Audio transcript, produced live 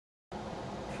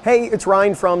Hey, it's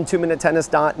Ryan from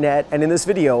 2minutetennis.net, and in this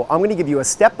video, I'm going to give you a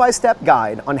step-by-step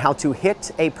guide on how to hit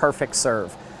a perfect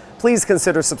serve. Please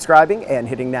consider subscribing and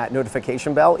hitting that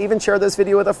notification bell. Even share this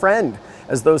video with a friend,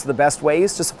 as those are the best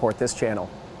ways to support this channel.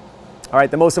 All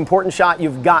right, the most important shot,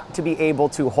 you've got to be able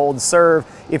to hold serve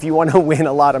if you want to win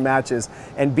a lot of matches.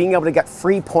 And being able to get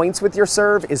free points with your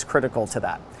serve is critical to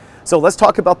that. So let's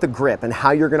talk about the grip and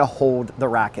how you're going to hold the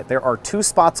racket. There are two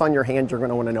spots on your hand you're going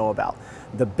to want to know about: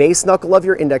 the base knuckle of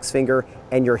your index finger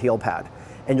and your heel pad.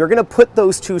 And you're going to put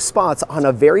those two spots on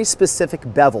a very specific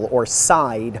bevel or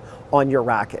side on your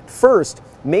racket. First,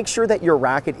 make sure that your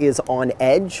racket is on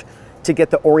edge to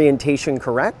get the orientation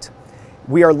correct.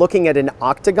 We are looking at an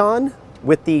octagon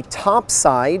with the top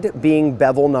side being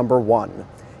bevel number 1.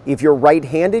 If you're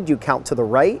right-handed, you count to the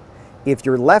right. If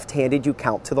you're left-handed, you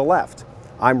count to the left.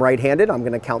 I'm right-handed, I'm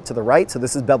going to count to the right. So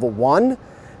this is bevel 1.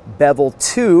 Bevel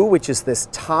 2, which is this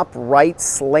top right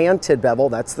slanted bevel,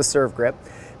 that's the serve grip.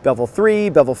 Bevel 3,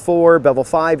 bevel 4, bevel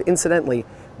 5. Incidentally,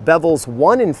 bevels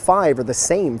 1 and 5 are the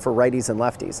same for righties and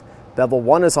lefties. Bevel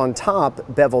 1 is on top,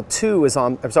 bevel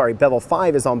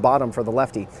 5 is on bottom for the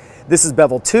lefty. This is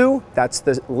bevel 2, that's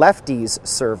the lefty's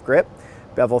serve grip.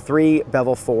 Bevel 3,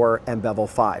 bevel 4, and bevel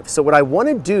 5. So what I want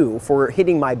to do for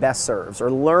hitting my best serves, or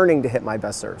learning to hit my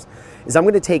best serves, is I'm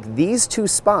going to take these two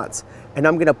spots and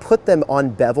I'm going to put them on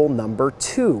bevel number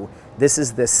 2. This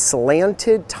is the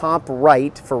slanted top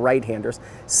right for right-handers,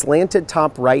 slanted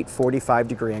top right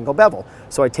 45-degree angle bevel.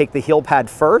 So I take the heel pad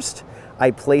first,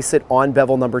 I place it on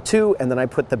bevel number 2, and then I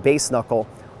put the base knuckle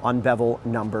on bevel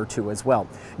number 2 as well.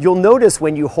 You'll notice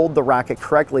when you hold the racket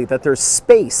correctly that there's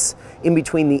space in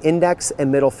between the index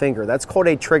and middle finger. That's called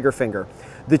a trigger finger.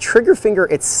 The trigger finger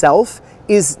itself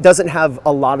doesn't have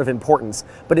a lot of importance,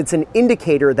 but it's an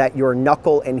indicator that your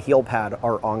knuckle and heel pad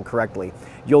are on correctly.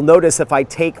 You'll notice if I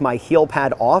take my heel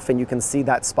pad off, and you can see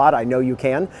that spot, I know you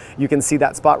can see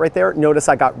that spot right there. Notice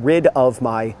I got rid of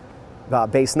my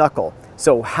base knuckle.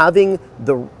 So having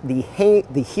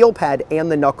the heel pad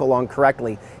and the knuckle on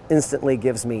correctly instantly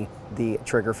gives me the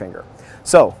trigger finger.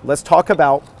 So let's talk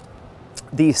about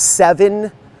the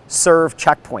 7 serve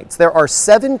checkpoints. There are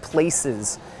 7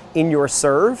 places in your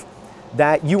serve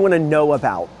that you want to know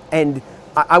about. And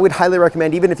I would highly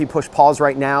recommend, even if you push pause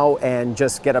right now and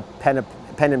just get a pen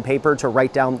and paper to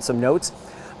write down some notes,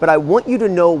 but I want you to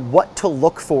know what to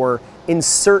look for in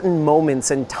certain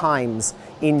moments and times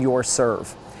in your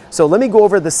serve. So let me go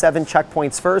over the 7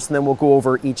 checkpoints first, and then we'll go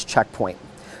over each checkpoint.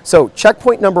 So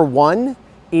checkpoint number 1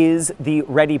 is the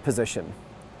ready position.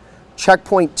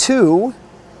 Checkpoint 2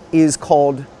 is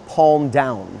called palm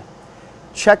down.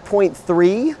 Checkpoint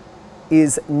 3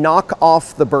 is knock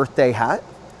off the birthday hat.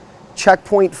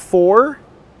 Checkpoint 4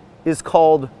 is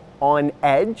called on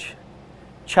edge.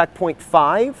 Checkpoint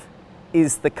 5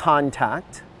 is the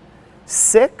contact.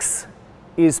 6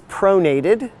 is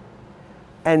pronated.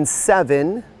 And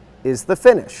 7 is the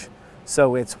finish.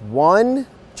 So it's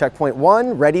checkpoint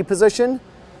 1, ready position,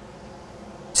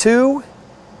 2,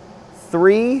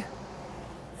 3,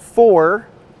 4,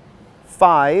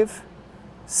 5,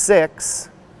 6,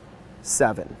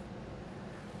 7.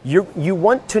 You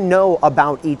want to know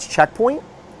about each checkpoint,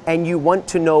 and you want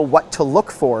to know what to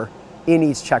look for in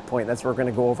each checkpoint. That's what we're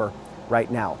going to go over right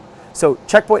now. So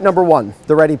checkpoint number 1,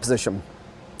 the ready position.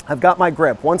 I've got my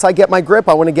grip. Once I get my grip,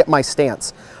 I want to get my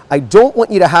stance. I don't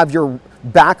want you to have your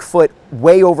back foot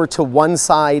way over to one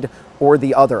side or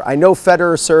the other. I know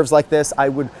Federer serves like this. I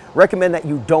would recommend that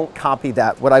you don't copy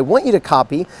that. What I want you to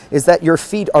copy is that your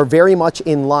feet are very much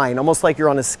in line, almost like you're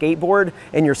on a skateboard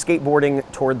and you're skateboarding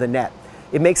toward the net.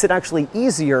 It makes it actually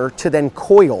easier to then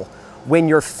coil when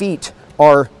your feet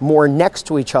are more next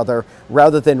to each other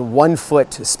rather than one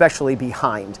foot, especially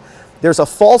behind. There's a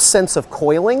false sense of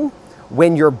coiling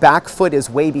when your back foot is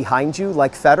way behind you,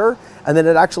 like Federer, and then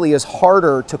it actually is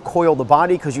harder to coil the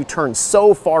body because you turn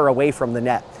so far away from the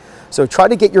net. So try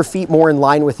to get your feet more in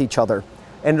line with each other,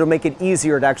 and it'll make it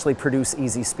easier to actually produce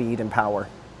easy speed and power.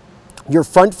 Your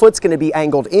front foot's going to be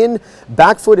angled in,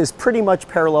 back foot is pretty much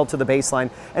parallel to the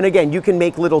baseline, and again, you can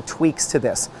make little tweaks to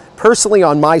this. Personally,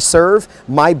 on my serve,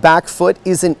 my back foot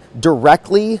isn't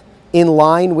directly in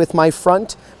line with my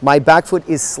front. My back foot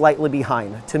is slightly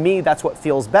behind. To me, that's what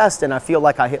feels best, and I feel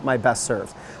like I hit my best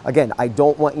serves. Again, I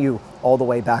don't want you all the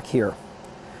way back here.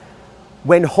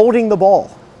 When holding the ball,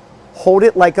 hold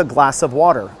it like a glass of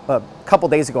water. A couple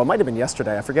days ago, it might have been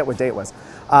yesterday, I forget what day it was,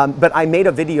 but I made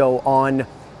a video on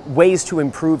ways to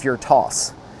improve your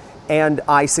toss. And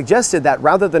I suggested that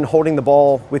rather than holding the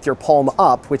ball with your palm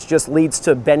up, which just leads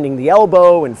to bending the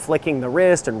elbow and flicking the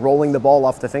wrist and rolling the ball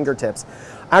off the fingertips,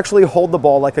 actually hold the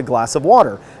ball like a glass of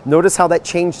water. Notice how that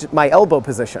changed my elbow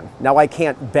position. Now I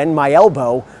can't bend my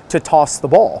elbow to toss the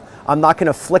ball. I'm not going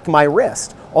to flick my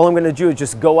wrist. All I'm going to do is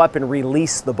just go up and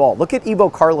release the ball. Look at Ivo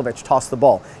Karlovic toss the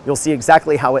ball. You'll see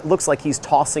exactly how it looks like he's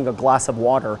tossing a glass of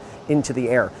water into the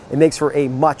air. It makes for a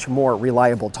much more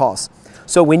reliable toss.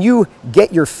 So when you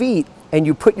get your feet and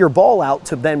you put your ball out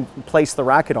to then place the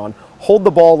racket on, hold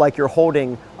the ball like you're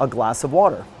holding a glass of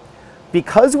water.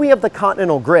 Because we have the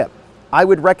continental grip, I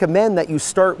would recommend that you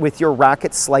start with your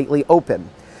racket slightly open.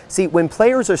 See, when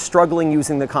players are struggling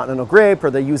using the continental grip or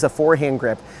they use a forehand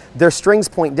grip, their strings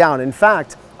point down. In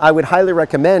fact, I would highly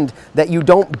recommend that you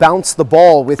don't bounce the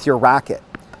ball with your racket.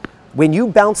 When you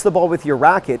bounce the ball with your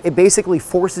racket, it basically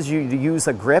forces you to use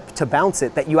a grip to bounce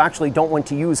it that you actually don't want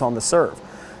to use on the serve.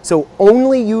 So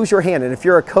only use your hand. And if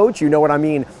you're a coach, you know what I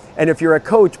mean. And if you're a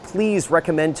coach, please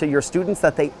recommend to your students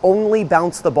that they only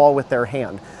bounce the ball with their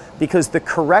hand, because the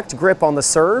correct grip on the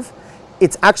serve,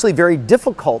 it's actually very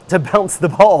difficult to bounce the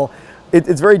ball.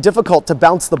 It's very difficult to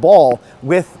bounce the ball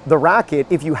with the racket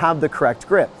if you have the correct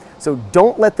grip. So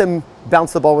don't let them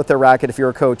bounce the ball with their racket if you're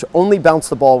a coach. Only bounce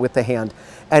the ball with the hand.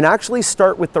 And actually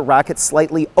start with the racket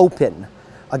slightly open.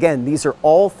 Again, these are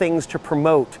all things to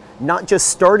promote, not just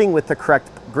starting with the correct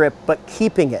grip, but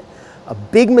keeping it. A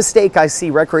big mistake I see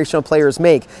recreational players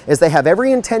make is they have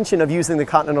every intention of using the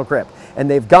continental grip, and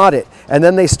they've got it, and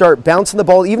then they start bouncing the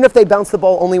ball, even if they bounce the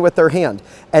ball only with their hand.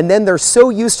 And then they're so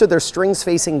used to their strings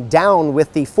facing down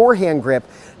with the forehand grip,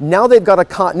 now they've got a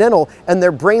continental, and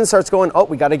their brain starts going, oh,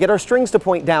 we got to get our strings to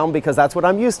point down because that's what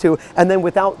I'm used to. And then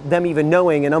without them even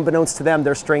knowing, and unbeknownst to them,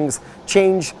 their strings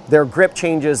change, their grip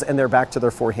changes, and they're back to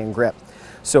their forehand grip.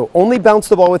 So only bounce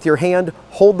the ball with your hand,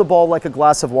 hold the ball like a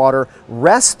glass of water,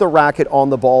 rest the racket on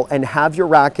the ball, and have your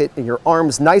racket and your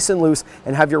arms nice and loose,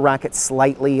 and have your racket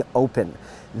slightly open.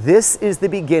 This is the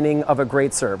beginning of a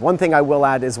great serve. One thing I will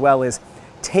add as well is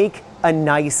take a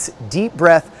nice deep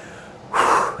breath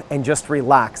and just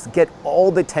relax. Get all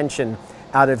the tension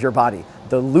out of your body.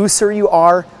 The looser you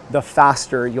are, the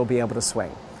faster you'll be able to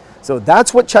swing. So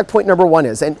that's what checkpoint number one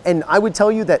is. And I would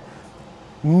tell you that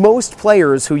most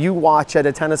players who you watch at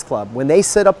a tennis club, when they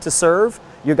sit up to serve,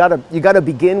 you gotta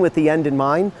begin with the end in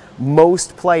mind.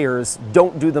 Most players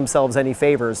don't do themselves any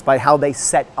favors by how they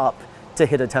set up to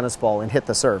hit a tennis ball and hit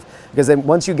the serve. Because then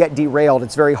once you get derailed,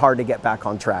 it's very hard to get back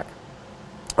on track.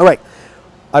 All right,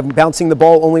 I'm bouncing the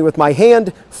ball only with my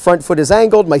hand, front foot is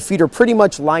angled, my feet are pretty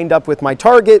much lined up with my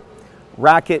target,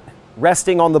 racket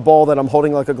resting on the ball that I'm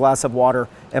holding like a glass of water,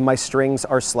 and my strings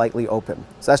are slightly open.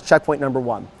 So that's checkpoint number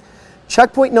one.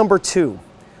 Checkpoint number two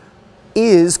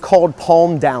is called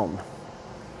palm down.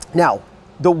 Now,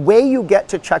 the way you get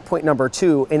to checkpoint number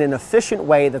two in an efficient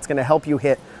way that's going to help you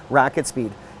hit racket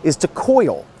speed is to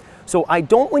coil. So I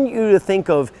don't want you to think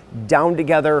of down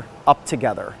together, up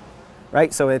together,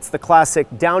 right? So it's the classic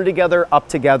down together, up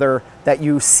together that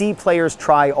you see players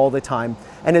try all the time,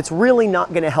 and it's really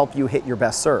not going to help you hit your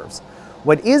best serves.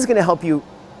 What is going to help you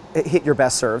hit your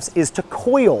best serves is to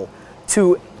coil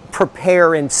to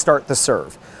prepare and start the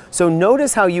serve. So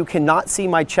notice how you cannot see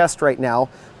my chest right now,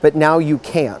 but now you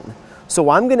can. So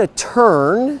I'm going to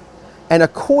turn and a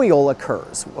coil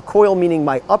occurs. A coil meaning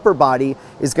my upper body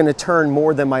is going to turn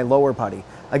more than my lower body.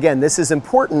 Again, this is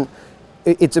important.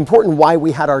 It's important why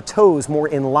we had our toes more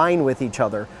in line with each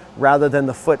other rather than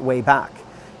the foot way back.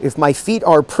 If my feet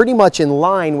are pretty much in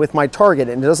line with my target,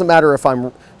 and it doesn't matter if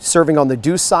I'm serving on the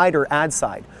deuce side or ad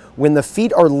side, when the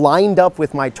feet are lined up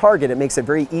with my target, it makes it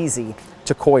very easy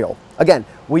to coil. Again,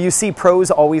 will you see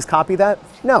pros always copy that?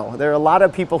 No, there are a lot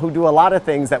of people who do a lot of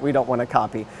things that we don't want to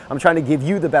copy. I'm trying to give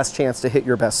you the best chance to hit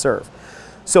your best serve.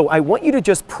 So I want you to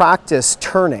just practice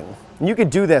turning. And you could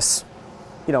do this,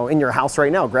 you know, in your house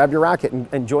right now. Grab your racket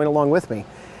and join along with me.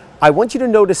 I want you to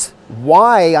notice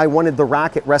why I wanted the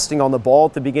racket resting on the ball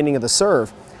at the beginning of the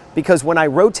serve. Because when I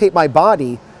rotate my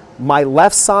body, my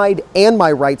left side and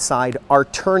my right side are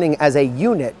turning as a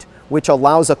unit, which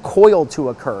allows a coil to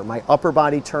occur, my upper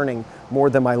body turning more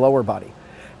than my lower body.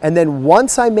 And then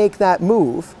once I make that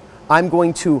move, I'm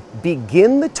going to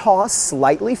begin the toss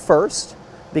slightly first,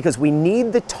 because we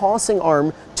need the tossing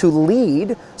arm to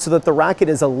lead so that the racket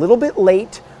is a little bit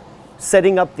late,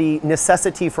 setting up the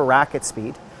necessity for racket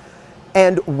speed.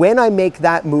 And when I make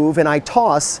that move and I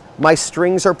toss, my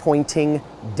strings are pointing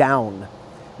down.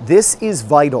 This is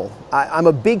vital. I'm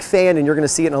a big fan, and you're going to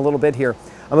see it in a little bit here.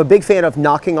 I'm a big fan of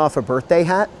knocking off a birthday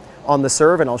hat on the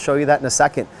serve, and I'll show you that in a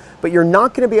second. But you're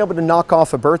not going to be able to knock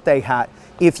off a birthday hat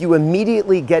if you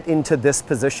immediately get into this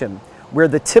position, where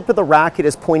the tip of the racket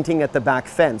is pointing at the back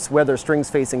fence, whether strings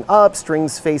facing up,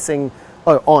 strings facing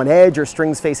on edge, or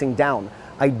strings facing down.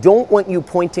 I don't want you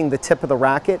pointing the tip of the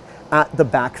racket at the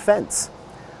back fence.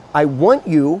 I want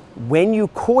you, when you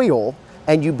coil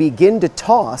and you begin to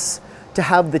toss, to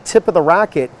have the tip of the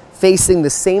racket facing the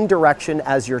same direction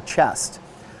as your chest.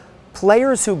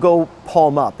 Players who go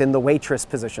palm up in the waitress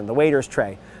position, the waiter's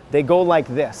tray, they go like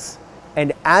this.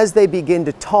 And as they begin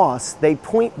to toss, they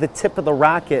point the tip of the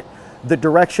racket the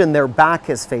direction their back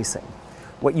is facing.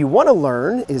 What you want to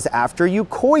learn is after you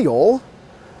coil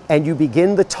and you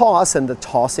begin the toss and the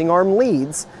tossing arm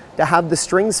leads, to have the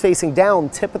strings facing down,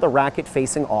 tip of the racket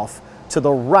facing off to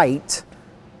the right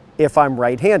if I'm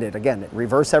right-handed. Again,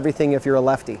 reverse everything if you're a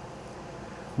lefty.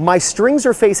 My strings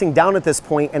are facing down at this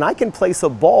point, and I can place a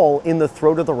ball in the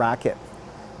throat of the racket.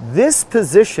 This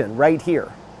position right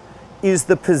here is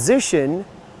the position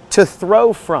to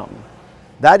throw from.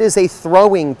 That is a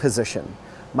throwing position.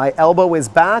 My elbow is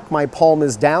back, my palm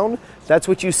is down. That's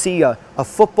what you see a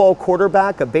football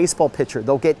quarterback, a baseball pitcher.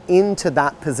 They'll get into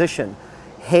that position.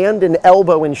 Hand and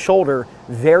elbow and shoulder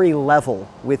very level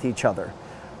with each other.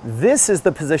 This is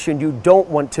the position you don't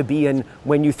want to be in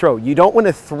when you throw. You don't want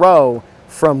to throw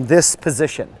from this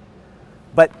position.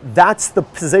 But that's the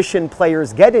position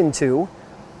players get into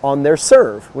on their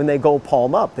serve when they go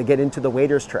palm up. They get into the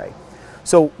waiter's tray.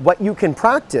 So what you can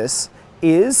practice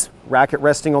is racket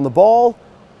resting on the ball,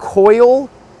 coil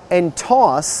and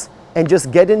toss, and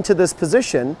just get into this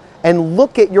position and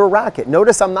look at your racket.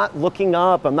 Notice I'm not looking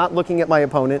up, I'm not looking at my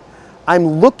opponent.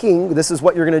 I'm looking, this is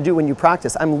what you're gonna do when you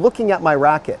practice, I'm looking at my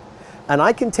racket, and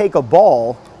I can take a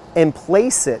ball and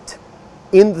place it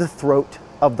in the throat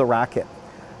of the racket.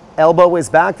 Elbow is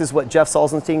back. This is what Jeff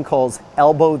Salzenstein calls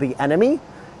elbow the enemy.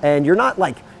 And you're not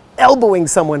like elbowing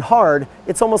someone hard,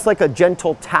 it's almost like a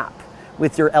gentle tap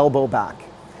with your elbow back.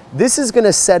 This is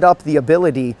gonna set up the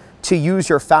ability to use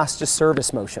your fastest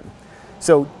service motion.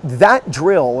 So that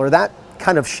drill or that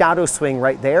kind of shadow swing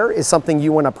right there is something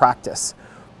you want to practice.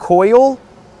 Coil,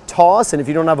 toss, and if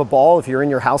you don't have a ball, if you're in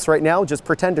your house right now, just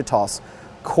pretend to toss.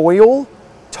 Coil,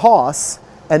 toss,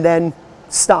 and then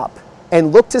stop.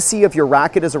 And look to see if your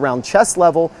racket is around chest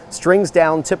level, strings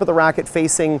down, tip of the racket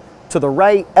facing to the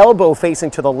right, elbow facing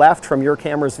to the left from your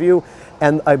camera's view,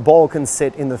 and a ball can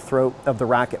sit in the throat of the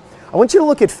racket. I want you to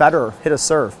look at Federer hit a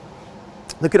serve.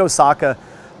 Look at Osaka,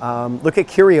 look at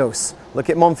Kyrgios, look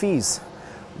at Monfils.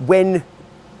 When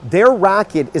their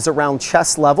racket is around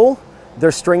chest level,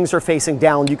 their strings are facing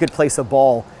down, you could place a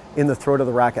ball in the throat of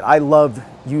the racket. I love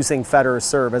using Federer's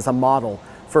serve as a model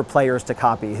for players to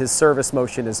copy. His service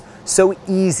motion is so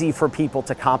easy for people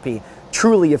to copy,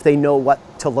 truly if they know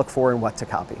what to look for and what to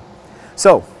copy.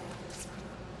 So,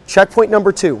 checkpoint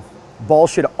number 2. Ball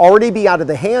should already be out of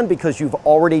the hand because you've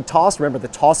already tossed. Remember, the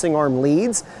tossing arm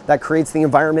leads. That creates the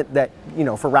environment that,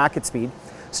 for racket speed.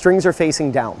 Strings are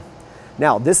facing down.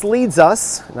 Now, this leads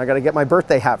us, and I got to get my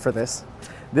birthday hat for this.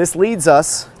 This leads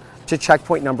us to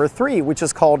checkpoint number 3, which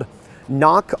is called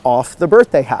knock off the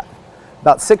birthday hat.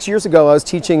 About 6 years ago, I was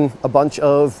teaching a bunch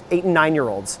of 8 and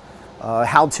 9-year-olds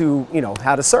how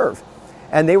to serve.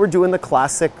 And they were doing the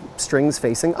classic strings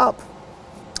facing up.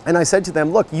 And I said to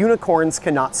them, look, unicorns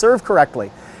cannot serve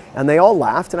correctly. And they all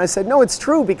laughed, and I said, no, it's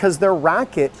true, because their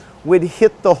racket would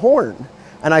hit the horn.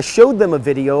 And I showed them a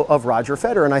video of Roger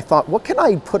Federer, and I thought, what can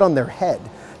I put on their head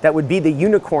that would be the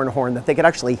unicorn horn that they could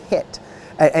actually hit,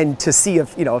 and to see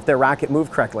if, if their racket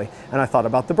moved correctly. And I thought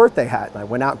about the birthday hat. And I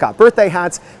went out, got birthday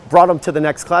hats, brought them to the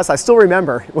next class. I still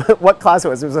remember what class it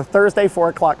was. It was a Thursday 4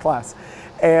 o'clock class.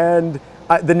 And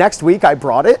the next week I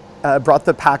brought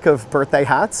the pack of birthday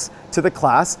hats to the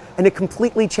class, and it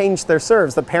completely changed their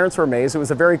serves. The parents were amazed. It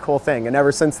was a very cool thing. And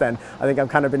ever since then, I think I've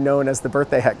kind of been known as the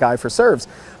birthday hat guy for serves.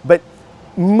 But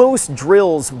most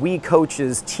drills we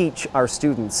coaches teach our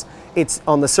students, it's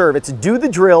on the serve. It's do the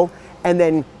drill and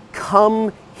then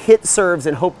come hit serves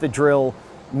and hope the drill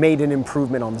made an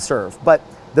improvement on the serve. But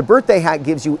the birthday hat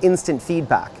gives you instant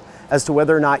feedback as to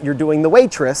whether or not you're doing the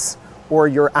waitress or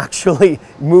you're actually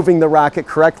moving the racket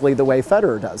correctly the way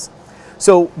Federer does.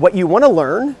 So what you want to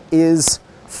learn is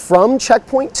from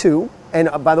checkpoint 2, and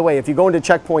by the way, if you go into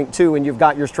checkpoint 2 and you've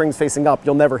got your strings facing up,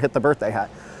 you'll never hit the birthday hat.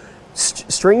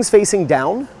 Strings facing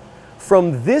down,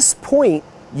 from this point,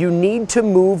 you need to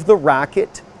move the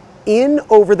racket in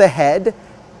over the head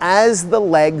as the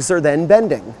legs are then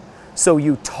bending. So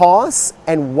you toss,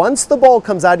 and once the ball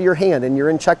comes out of your hand and you're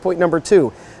in checkpoint number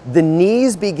 2, the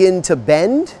knees begin to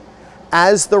bend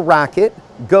as the racket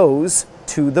goes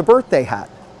to the birthday hat.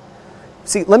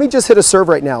 See, let me just hit a serve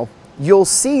right now. You'll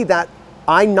see that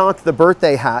I knocked the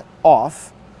birthday hat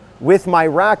off with my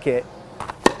racket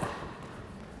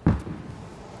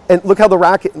And look how the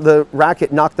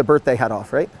racket knocked the birthday hat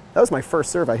off, right? That was my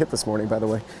first serve I hit this morning, by the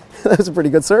way. That was a pretty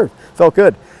good serve. Felt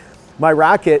good. My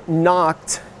racket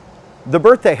knocked the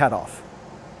birthday hat off.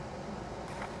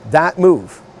 That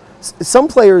move. Some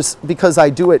players, because I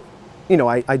do it, you know,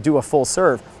 I do a full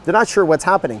serve, they're not sure what's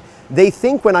happening. They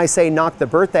think when I say knock the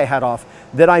birthday hat off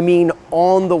that I mean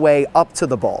on the way up to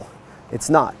the ball. It's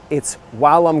not. It's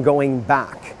while I'm going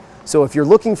back. So if you're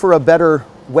looking for a better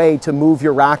way to move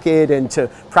your racket and to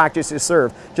practice your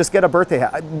serve, just get a birthday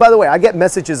hat. By the way, I get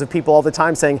messages of people all the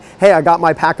time saying, hey, I got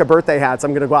my pack of birthday hats.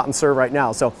 I'm going to go out and serve right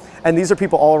now. So, and these are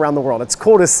people all around the world. It's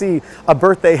cool to see a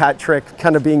birthday hat trick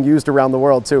kind of being used around the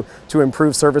world to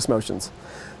improve service motions.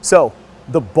 So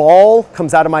the ball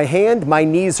comes out of my hand. My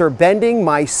knees are bending.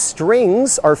 My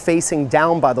strings are facing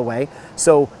down, by the way.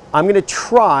 So I'm going to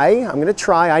try.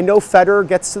 I know Federer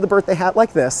gets to the birthday hat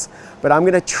like this, but I'm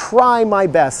going to try my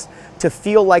best to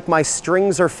feel like my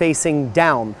strings are facing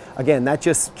down. Again, that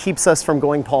just keeps us from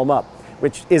going palm up,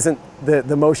 which isn't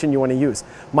the motion you want to use.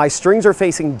 My strings are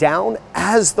facing down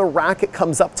as the racket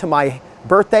comes up to my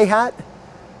birthday hat,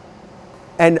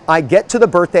 and I get to the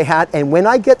birthday hat, and when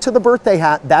I get to the birthday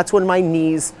hat, that's when my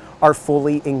knees are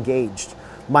fully engaged.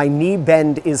 My knee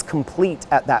bend is complete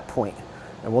at that point.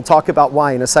 And we'll talk about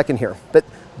why in a second here. But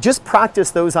just practice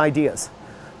those ideas.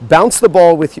 Bounce the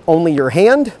ball with only your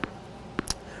hand,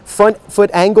 front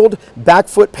foot angled, back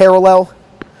foot parallel.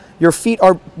 Your feet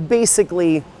are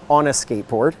basically on a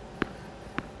skateboard.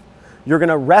 You're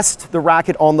gonna rest the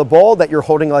racket on the ball that you're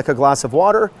holding like a glass of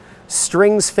water,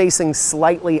 strings facing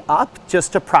slightly up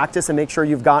just to practice and make sure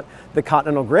you've got the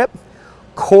continental grip.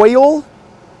 Coil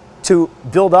to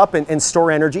build up and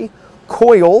store energy.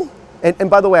 Coil, and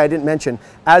by the way, I didn't mention,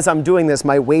 as I'm doing this,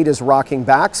 my weight is rocking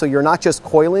back, so you're not just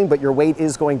coiling, but your weight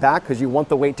is going back because you want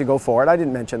the weight to go forward. I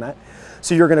didn't mention that.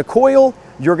 So you're gonna coil,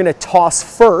 you're gonna toss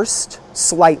first,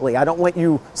 slightly. I don't want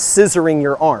you scissoring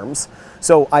your arms.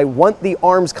 So I want the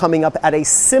arms coming up at a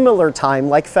similar time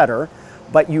like Federer,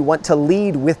 but you want to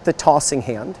lead with the tossing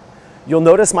hand. You'll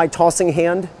notice my tossing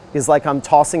hand is like I'm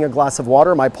tossing a glass of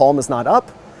water. My palm is not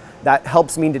up. That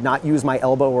helps me to not use my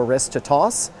elbow or wrist to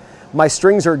toss. My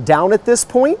strings are down at this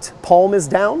point, palm is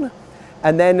down,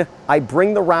 and then I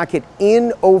bring the racket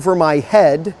in over my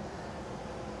head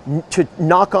to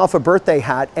knock off a birthday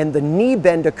hat, and the knee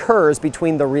bend occurs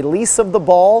between the release of the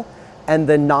ball and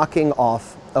the knocking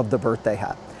off of the birthday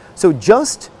hat. So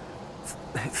just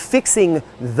fixing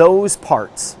those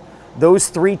parts, those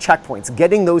 3 checkpoints,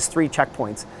 getting those 3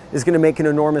 checkpoints is going to make an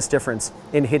enormous difference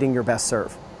in hitting your best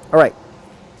serve. All right,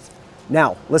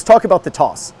 now let's talk about the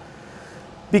toss,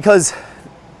 because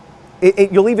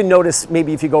you'll even notice,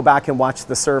 maybe if you go back and watch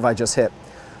the serve I just hit,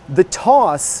 the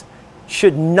toss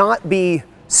should not be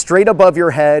straight above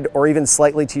your head or even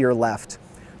slightly to your left.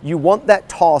 You want that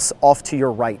toss off to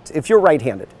your right, if you're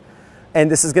right-handed.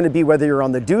 And this is going to be whether you're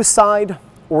on the deuce side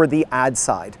or the ad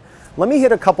side. Let me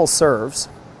hit a couple serves.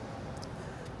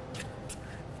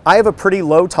 I have a pretty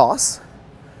low toss,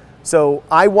 so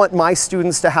I want my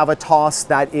students to have a toss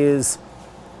that is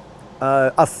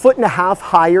 1.5 feet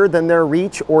higher than their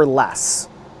reach or less.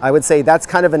 I would say that's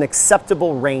kind of an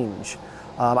acceptable range.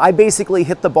 I basically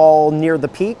hit the ball near the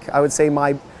peak. I would say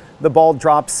the ball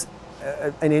drops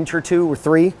an inch or 2 or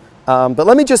 3. But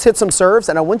let me just hit some serves,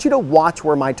 and I want you to watch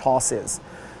where my toss is,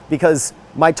 because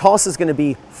my toss is going to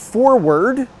be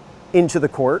forward into the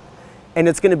court, and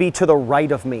it's going to be to the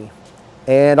right of me.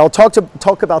 And I'll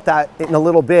talk about that in a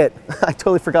little bit. I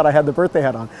totally forgot I had the birthday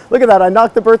hat on. Look at that, I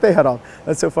knocked the birthday hat off.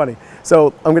 That's so funny.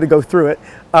 So I'm going to go through it.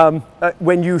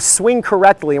 When you swing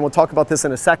correctly, and we'll talk about this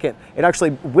in a second, it actually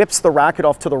whips the racket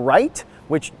off to the right,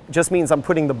 which just means I'm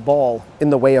putting the ball in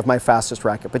the way of my fastest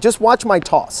racket. But just watch my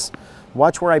toss.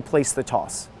 Watch where I place the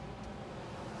toss.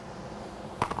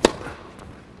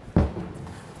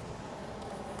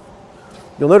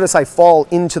 You'll notice I fall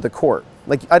into the court.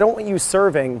 Like, I don't want you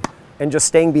serving and just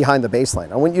staying behind the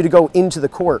baseline. I want you to go into the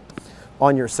court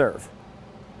on your serve.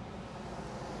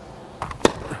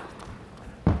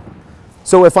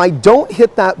 So if I don't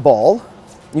hit that ball,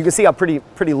 you can see how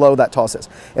pretty low that toss is.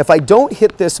 If I don't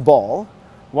hit this ball,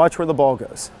 watch where the ball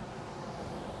goes.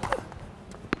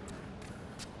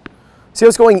 See how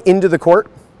it's going into the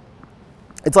court?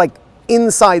 It's like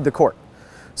inside the court.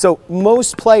 So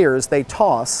most players, they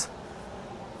toss,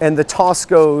 and the toss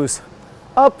goes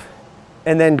up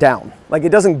and then down. Like, it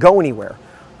doesn't go anywhere.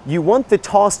 You want the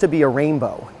toss to be a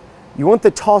rainbow. You want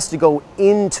the toss to go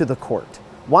into the court.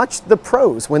 Watch the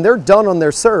pros. When they're done on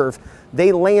their serve,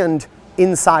 they land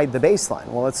inside the baseline.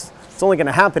 Well, it's only going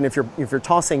to happen if you're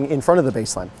tossing in front of the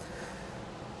baseline.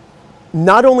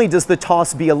 not only does the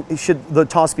toss should the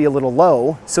toss be a little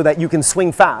low so that you can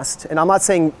swing fast, and I'm not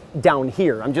saying down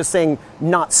here, I'm just saying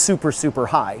not super, super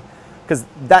high, because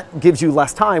that gives you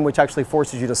less time, which actually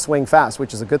forces you to swing fast,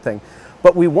 which is a good thing.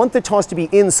 But we want the toss to be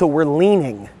in so we're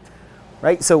leaning,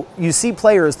 right? So you see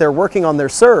players, they're working on their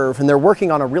serve and they're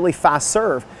working on a really fast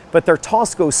serve, but their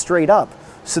toss goes straight up.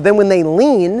 So then when they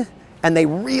lean and they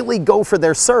really go for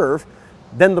their serve,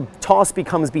 then the toss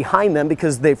becomes behind them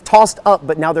because they've tossed up,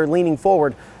 but now they're leaning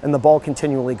forward and the ball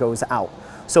continually goes out.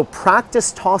 So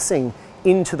practice tossing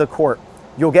into the court.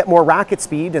 You'll get more racket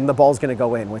speed and the ball's gonna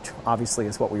go in, which obviously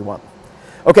is what we want.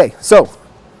 Okay, so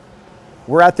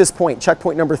we're at this point,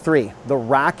 checkpoint number 3. The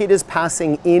racket is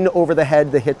passing in over the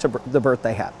head, the hit to the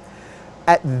birthday hat.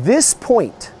 At this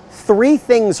point, 3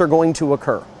 things are going to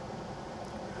occur.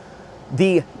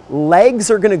 The legs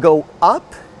are gonna go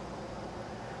up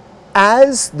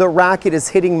as the racket is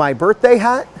hitting my birthday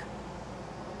hat,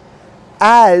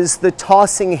 as the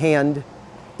tossing hand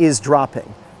is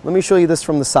dropping. Let me show you this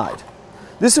from the side.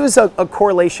 This was a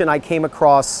correlation I came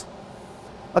across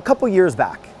a couple years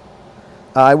back.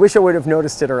 I wish I would have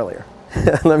noticed it earlier.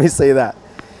 Let me say that.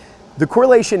 The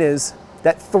correlation is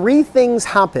that 3 things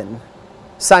happen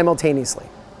simultaneously.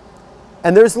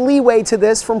 And there's leeway to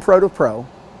this from pro to pro,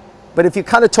 but if you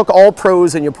kind of took all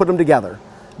pros and you put them together,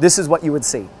 this is what you would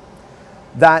see.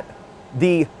 That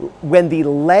when the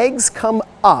legs come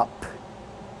up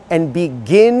and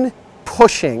begin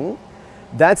pushing,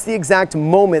 that's the exact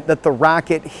moment that the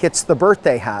racket hits the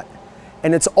birthday hat.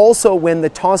 And it's also when the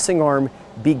tossing arm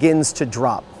begins to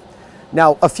drop.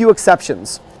 Now, a few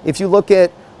exceptions. If you look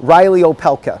at Riley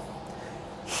Opelka,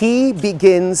 he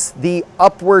begins the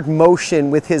upward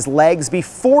motion with his legs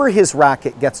before his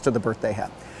racket gets to the birthday hat.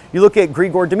 You look at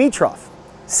Grigor Dimitrov,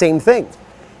 same thing.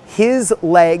 His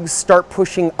legs start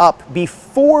pushing up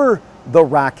before the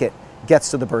racket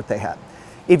gets to the birthday hat.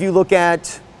 If you look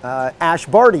at Ash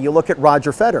Barty, you look at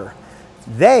Roger Federer,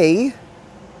 they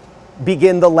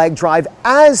begin the leg drive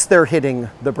as they're hitting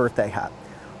the birthday hat.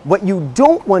 What you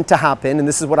don't want to happen, and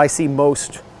this is what I see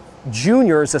most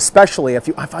juniors especially,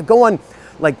 if I go on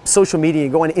like social media, you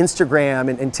go on Instagram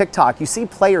and TikTok, you see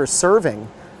players serving,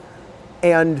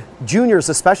 and juniors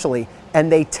especially,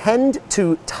 and they tend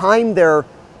to time their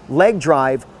leg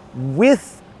drive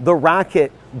with the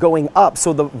racket going up.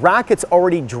 So the racket's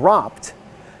already dropped,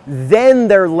 then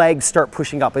their legs start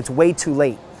pushing up. It's way too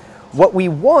late. What we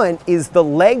want is the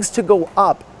legs to go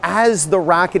up as the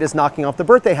racket is knocking off the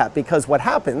birthday hat, because what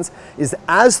happens is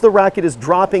as the racket is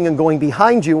dropping and going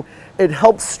behind you, it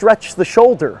helps stretch the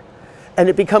shoulder and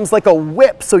it becomes like a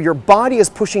whip. So your body is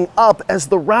pushing up as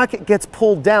the racket gets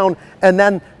pulled down, and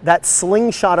then that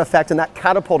slingshot effect and that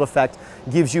catapult effect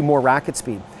gives you more racket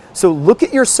speed. So look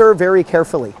at your serve very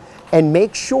carefully and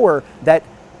make sure that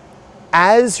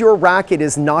as your racket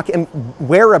is knocking,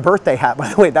 wear a birthday hat,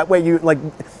 by the way, that way you like,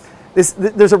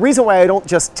 there's a reason why I don't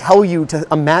just tell you to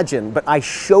imagine, but I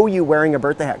show you wearing a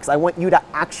birthday hat because I want you to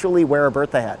actually wear a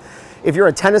birthday hat. If you're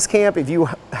a tennis camp, if you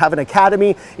have an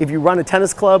academy, if you run a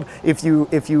tennis club, if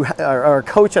you are a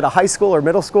coach at a high school or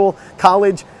middle school,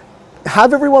 college,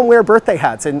 have everyone wear birthday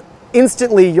hats, and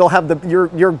instantly you'll have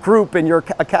your group and your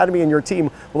academy and your team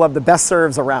will have the best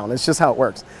serves around. It's just how it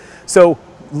works. So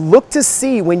look to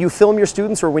see when you film your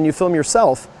students or when you film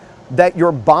yourself that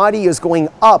your body is going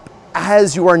up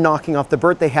as you are knocking off the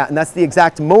birthday hat, and that's the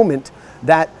exact moment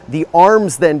that the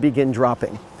arms then begin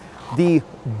dropping. The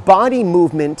body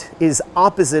movement is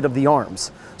opposite of the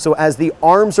arms. So as the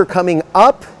arms are coming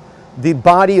up, the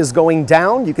body is going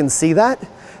down, you can see that.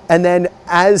 And then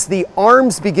as the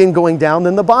arms begin going down,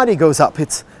 then the body goes up.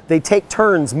 They take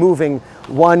turns moving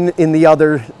one in the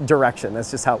other direction.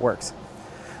 That's just how it works.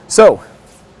 So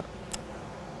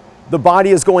the body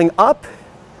is going up.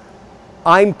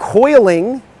 I'm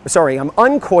uncoiling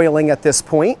at this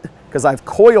point because I've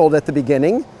coiled at the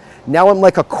beginning. Now I'm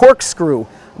like a corkscrew.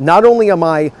 Not only am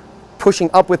I pushing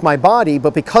up with my body,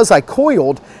 but because I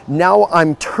coiled, now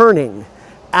I'm turning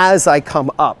as I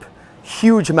come up.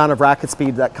 Huge amount of racket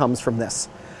speed that comes from this.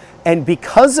 And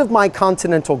because of my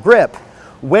continental grip,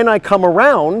 when I come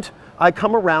around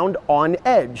on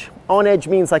edge. On edge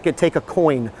means I could take a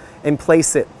coin and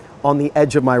place it on the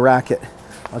edge of my racket.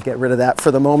 I'll get rid of that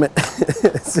for the moment.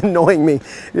 It's annoying me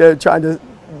trying to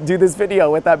do this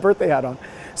video with that birthday hat on.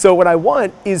 So what I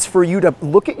want is for you to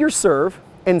look at your serve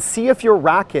and see if your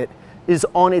racket is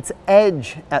on its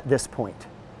edge at this point.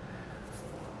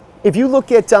 If you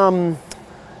look at,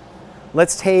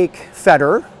 let's take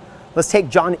Federer, let's take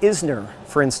John Isner,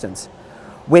 for instance.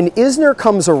 When Isner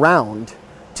comes around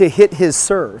to hit his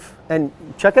serve, and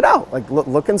check it out, like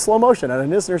look in slow motion at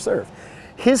an Isner serve,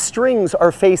 his strings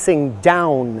are facing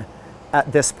down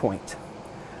at this point.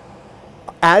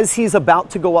 As he's about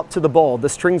to go up to the ball, the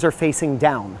strings are facing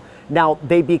down. Now,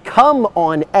 they become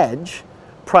on edge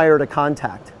prior to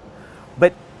contact,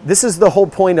 but this is the whole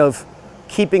point of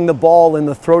keeping the ball in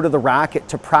the throat of the racket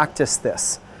to practice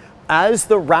this. As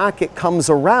the racket comes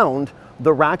around,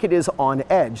 the racket is on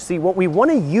edge. See, what we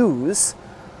want to use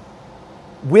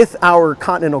with our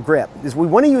continental grip is we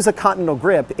want to use a continental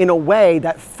grip in a way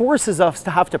that forces us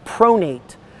to have to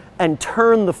pronate and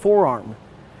turn the forearm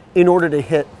in order to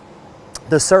hit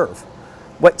the serve.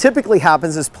 What typically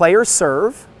happens is players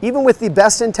serve, even with the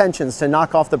best intentions to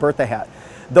knock off the birthday hat.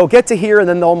 They'll get to here and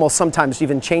then they'll almost sometimes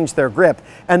even change their grip,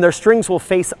 and their strings will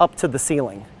face up to the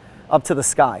ceiling, up to the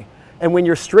sky. And when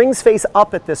your strings face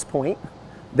up at this point,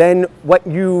 then what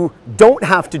you don't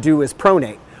have to do is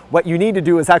pronate. What you need to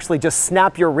do is actually just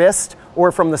snap your wrist,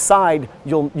 or from the side,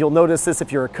 you'll notice this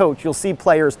if you're a coach, you'll see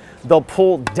players, they'll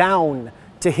pull down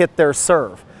to hit their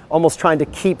serve, almost trying to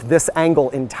keep this angle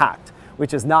intact,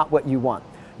 which is not what you want.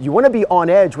 You want to be on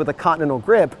edge with a continental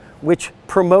grip, which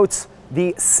promotes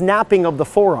the snapping of the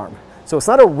forearm. So it's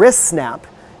not a wrist snap,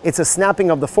 it's a snapping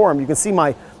of the forearm. You can see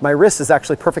my wrist is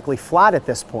actually perfectly flat at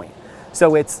this point. So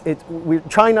we're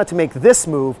trying not to make this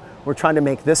move, we're trying to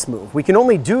make this move. We can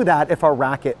only do that if our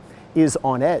racket is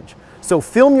on edge. So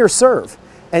film your serve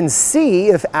and see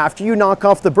if after you knock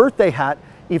off the birthday hat,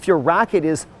 if your racket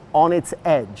is on its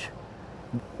edge.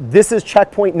 This is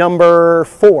checkpoint number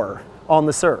 4 on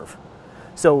the serve.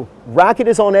 So racket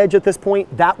is on edge at this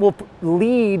point. That will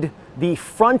lead the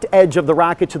front edge of the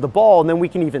racket to the ball, and then we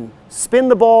can even spin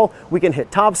the ball. We can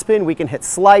hit topspin, we can hit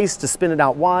slice to spin it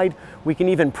out wide. We can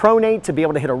even pronate to be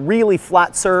able to hit a really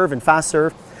flat serve and fast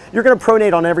serve. You're going to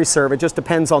pronate on every serve. It just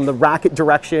depends on the racket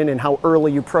direction and how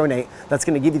early you pronate. That's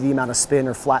going to give you the amount of spin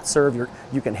or flat serve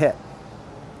you can hit.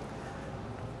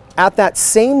 At that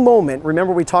same moment,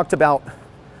 remember we talked about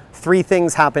 3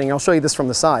 things happening. I'll show you this from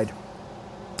the side.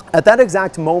 At that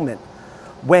exact moment,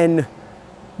 when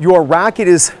your racket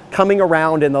is coming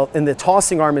around and the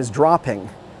tossing arm is dropping,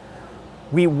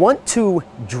 we want to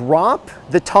drop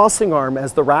the tossing arm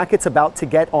as the racket's about to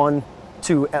get on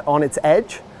its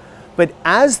edge. But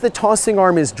as the tossing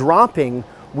arm is dropping,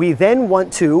 we then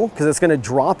want to, because it's going to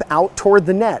drop out toward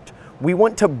the net, we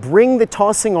want to bring the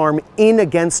tossing arm in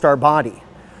against our body.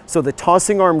 So the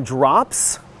tossing arm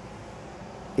drops,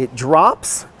 it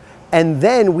drops, and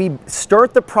then we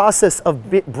start the process of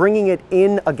bringing it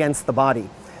in against the body.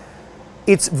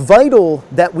 It's vital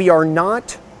that we are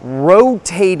not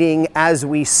rotating as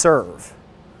we serve,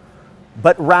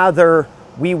 but rather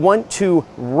we want to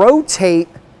rotate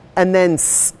and then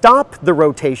stop the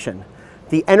rotation.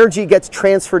 The energy gets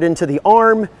transferred into the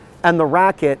arm and the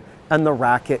racket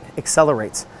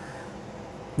accelerates.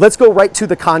 Let's go right to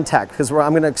the contact, because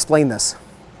I'm going to explain this.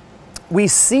 We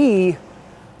see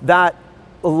that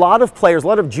a lot of players, a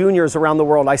lot of juniors around the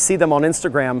world, I see them on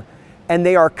Instagram, and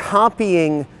they are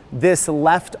copying this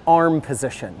left arm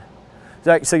position.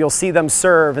 So you'll see them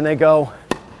serve and they go,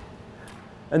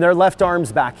 and their left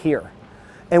arm's back here.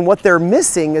 And what they're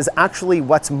missing is actually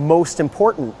what's most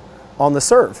important on the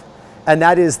serve. And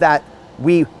that is that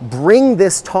we bring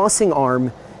this tossing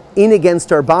arm in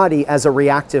against our body as a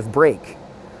reactive break.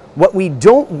 What we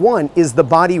don't want is the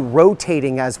body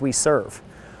rotating as we serve.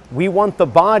 We want the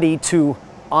body to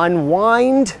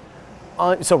unwind,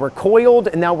 so we're coiled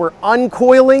and now we're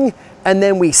uncoiling, and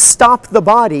then we stop the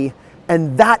body,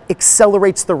 and that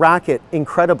accelerates the racket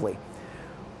incredibly.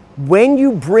 When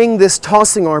you bring this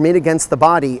tossing arm in against the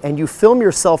body and you film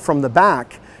yourself from the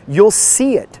back, you'll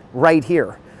see it right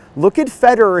here. Look at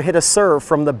Federer hit a serve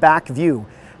from the back view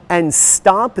and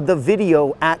stop the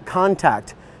video at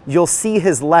contact. You'll see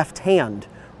his left hand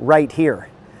right here.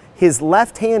 His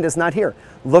left hand is not here.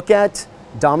 Look at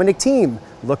Dominic Thiem,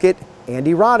 look at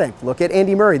Andy Roddick, look at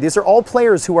Andy Murray. These are all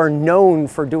players who are known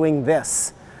for doing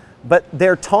this, but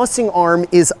their tossing arm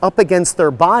is up against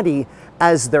their body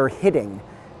as they're hitting,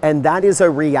 and that is a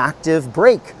reactive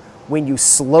break. When you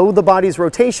slow the body's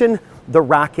rotation, the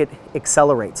racket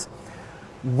accelerates.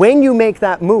 When you make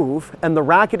that move and the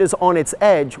racket is on its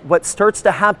edge, what starts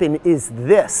to happen is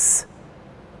this,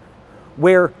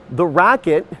 where the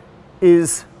racket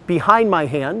is behind my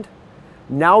hand.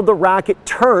 Now the racket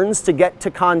turns to get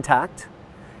to contact,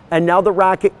 and now the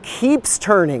racket keeps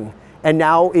turning, and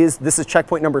now this is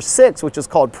checkpoint number 6, which is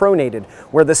called pronated,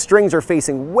 where the strings are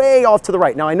facing way off to the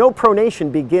right. Now I know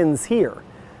pronation begins here.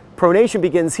 Pronation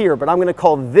begins here, but I'm going to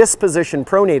call this position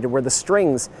pronated, where the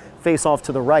strings face off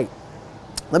to the right.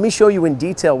 Let me show you in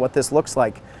detail what this looks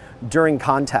like during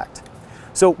contact.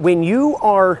 So when you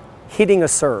are hitting a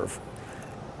serve,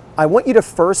 I want you to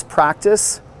first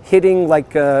practice hitting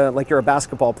like you're a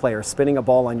basketball player, spinning a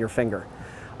ball on your finger.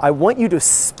 I want you to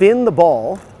spin the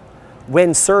ball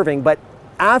when serving, but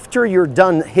after you're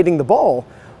done hitting the ball,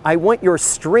 I want your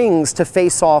strings to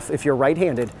face off, if you're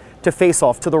right-handed, to face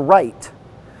off to the right.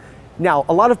 Now,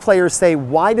 a lot of players say,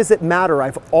 why does it matter?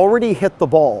 I've already hit the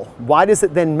ball. Why does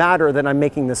it then matter that I'm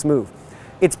making this move?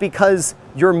 It's because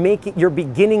you're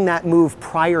beginning that move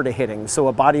prior to hitting, so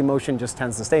a body motion just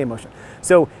tends to stay in motion.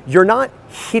 So you're not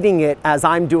hitting it as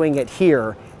I'm doing it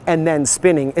here and then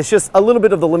spinning. It's just a little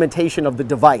bit of the limitation of the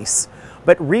device.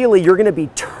 But really, you're gonna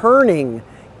be turning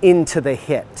into the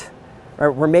hit. Right?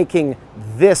 We're making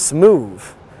this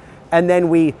move, and then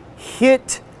we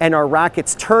hit and our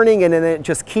racket's turning, and then it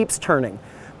just keeps turning.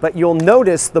 But you'll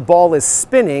notice the ball is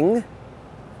spinning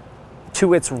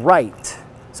to its right.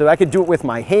 So I could do it with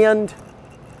my hand.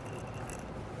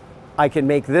 I can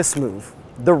make this move.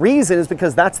 The reason is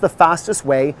because that's the fastest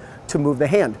way to move the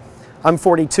hand. I'm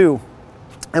 42,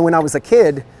 and when I was a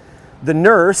kid, the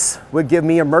nurse would give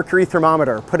me a mercury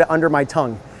thermometer, put it under my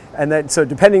tongue. And then, so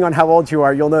depending on how old you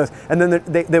are, you'll notice, and then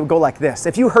they would go like this.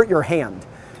 If you hurt your hand,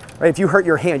 right? If you hurt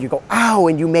your hand, you go, ow,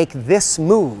 and you make this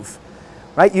move,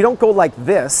 right? You don't go like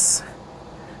this.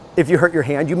 If you hurt your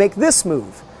hand, you make this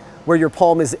move, where your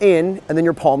palm is in and then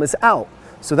your palm is out.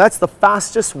 So that's the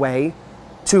fastest way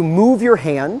to move your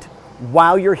hand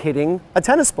while you're hitting a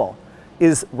tennis ball,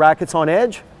 is rackets on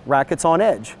edge, rackets on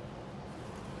edge.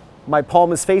 My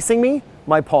palm is facing me,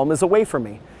 my palm is away from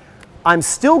me. I'm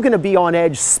still gonna be on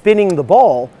edge spinning the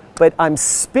ball, but I'm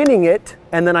spinning it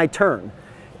and then I turn.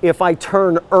 If I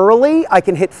turn early, I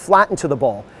can hit flat into the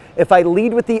ball. If I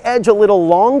lead with the edge a little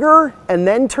longer and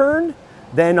then turn,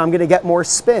 then I'm gonna get more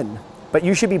spin. But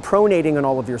you should be pronating on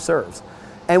all of your serves.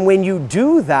 And when you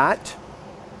do that,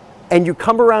 and you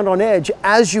come around on edge,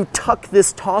 as you tuck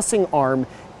this tossing arm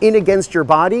in against your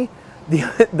body,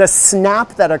 the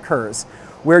snap that occurs,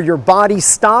 where your body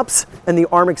stops and the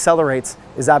arm accelerates,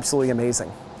 is absolutely amazing.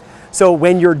 So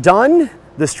when you're done,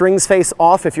 the strings face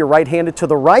off if you're right-handed to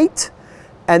the right,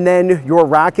 and then your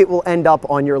racket will end up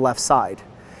on your left side.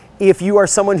 If you are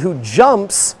someone who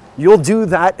jumps, you'll do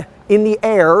that in the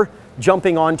air,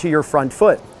 jumping onto your front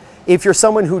foot. If you're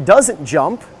someone who doesn't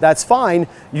jump, that's fine.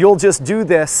 You'll just do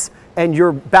this and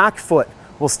your back foot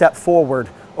will step forward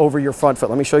over your front foot.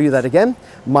 Let me show you that again.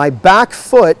 My back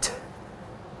foot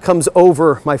comes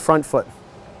over my front foot.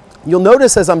 You'll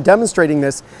notice as I'm demonstrating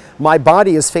this, my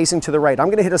body is facing to the right. I'm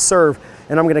gonna hit a serve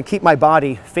and I'm gonna keep my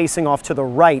body facing off to the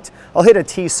right. I'll hit a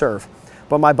T serve,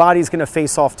 but my body's gonna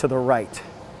face off to the right.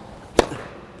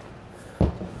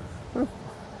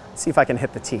 See if I can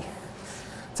hit the T.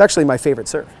 It's actually my favorite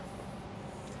serve.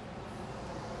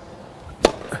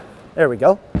 There we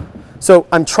go. So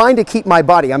I'm trying to keep my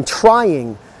body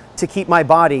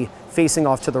facing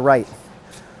off to the right.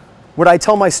 What I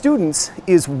tell my students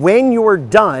is when you're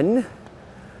done,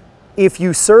 if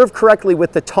you serve correctly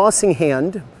with the tossing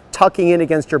hand, tucking in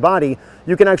against your body,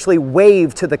 you can actually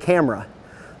wave to the camera.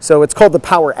 So it's called the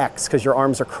power X because your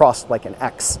arms are crossed like an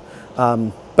X.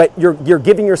 But you're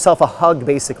giving yourself a hug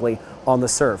basically on the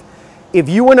serve. If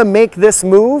you want to make this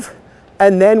move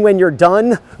and then when you're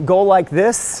done, go like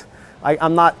this,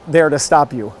 I'm not there to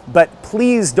stop you, but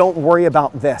please don't worry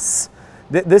about this.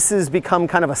 This has become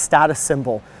kind of a status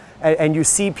symbol. And you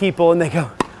see people and they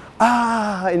go,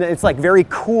 ah, and it's like very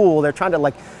cool. They're trying to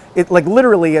like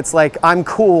literally it's like, I'm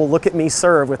cool, look at me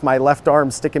serve with my left arm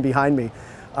sticking behind me.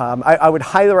 I would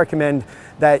highly recommend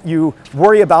that you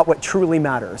worry about what truly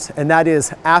matters. And that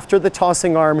is after the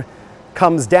tossing arm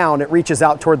comes down, it reaches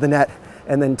out toward the net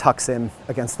and then tucks in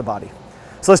against the body.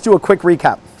 So let's do a quick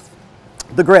recap.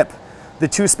 The grip, the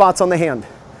two spots on the hand.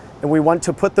 And we want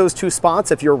to put those two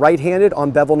spots, if you're right-handed,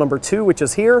 on bevel number 2, which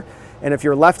is here. And if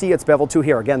you're lefty, it's bevel 2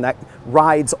 here. Again, that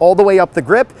rides all the way up the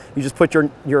grip. You just put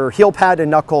your heel pad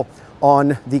and knuckle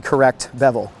on the correct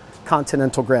bevel,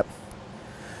 continental grip.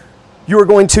 You are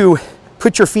going to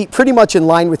put your feet pretty much in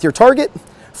line with your target,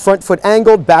 front foot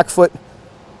angled, back foot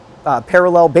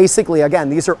parallel. Basically, again,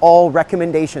 these are all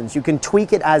recommendations. You can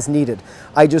tweak it as needed.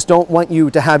 I just don't want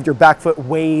you to have your back foot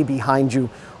way behind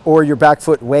you or your back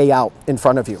foot way out in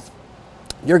front of you.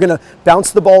 You're gonna bounce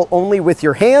the ball only with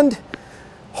your hand,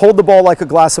 hold the ball like a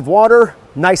glass of water,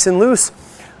 nice and loose,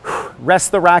 rest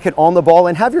the racket on the ball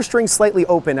and have your strings slightly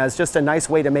open as just a nice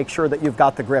way to make sure that you've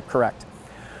got the grip correct.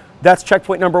 That's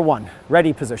checkpoint number 1,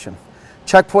 ready position.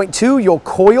 Checkpoint 2, you'll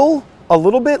coil a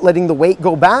little bit, letting the weight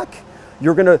go back.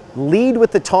 You're gonna lead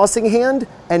with the tossing hand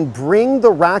and bring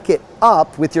the racket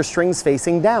up with your strings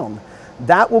facing down.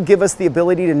 That will give us the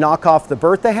ability to knock off the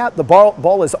birthday hat. The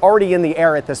ball is already in the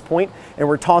air at this point, and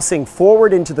we're tossing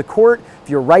forward into the court. If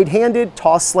you're right-handed,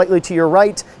 toss slightly to your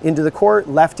right into the court.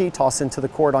 Lefty, toss into the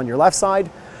court on your left side.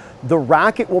 The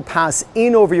racket will pass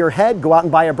in over your head, go out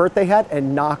and buy a birthday hat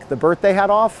and knock the birthday hat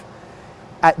off.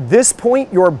 At this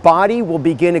point, your body will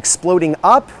begin exploding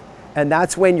up, and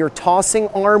that's when your tossing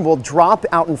arm will drop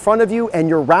out in front of you and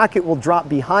your racket will drop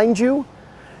behind you.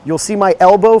 You'll see my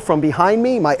elbow from behind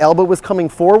me. My elbow was coming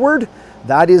forward.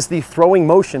 That is the throwing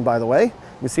motion, by the way.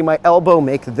 You see my elbow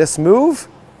make this move.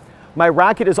 My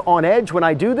racket is on edge when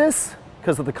I do this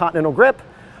because of the continental grip.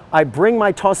 I bring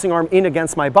my tossing arm in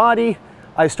against my body.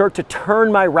 I start to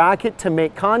turn my racket to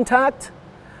make contact.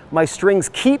 My strings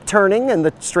keep turning and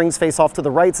the strings face off to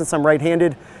the right since I'm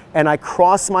right-handed, and I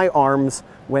cross my arms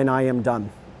when I am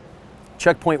done.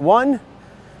 Checkpoint 1,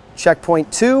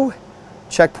 checkpoint 2,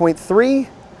 checkpoint 3,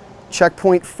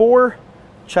 checkpoint 4,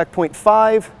 checkpoint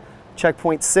 5,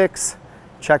 checkpoint 6,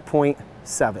 checkpoint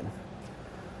 7.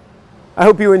 I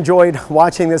hope you enjoyed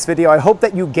watching this video. I hope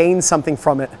that you gained something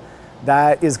from it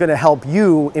that is going to help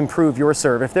you improve your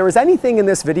serve. If there was anything in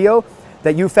this video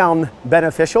that you found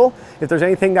beneficial, if there's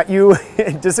anything that you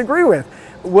disagree with,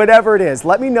 whatever it is,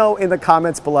 let me know in the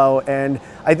comments below. And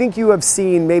I think you have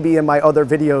seen maybe in my other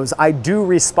videos, I do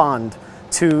respond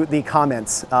to the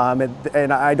comments,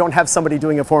 and I don't have somebody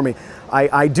doing it for me.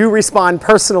 I do respond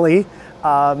personally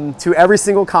to every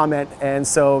single comment, and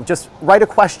so just write a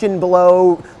question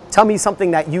below, tell me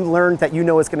something that you learned that you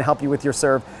know is going to help you with your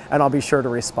serve, and I'll be sure to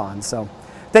respond. So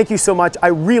thank you so much. I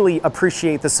really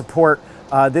appreciate the support.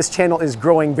 This channel is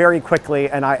growing very quickly,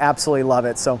 and I absolutely love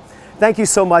it. So thank you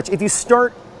so much. If you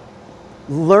start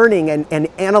learning and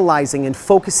analyzing and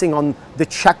focusing on the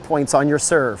checkpoints on your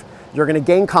serve, you're going to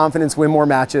gain confidence, win more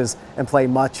matches, and play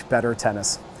much better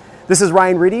tennis. This is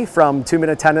Ryan Reedy from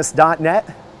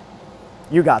 2minutetennis.net.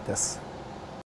 You got this.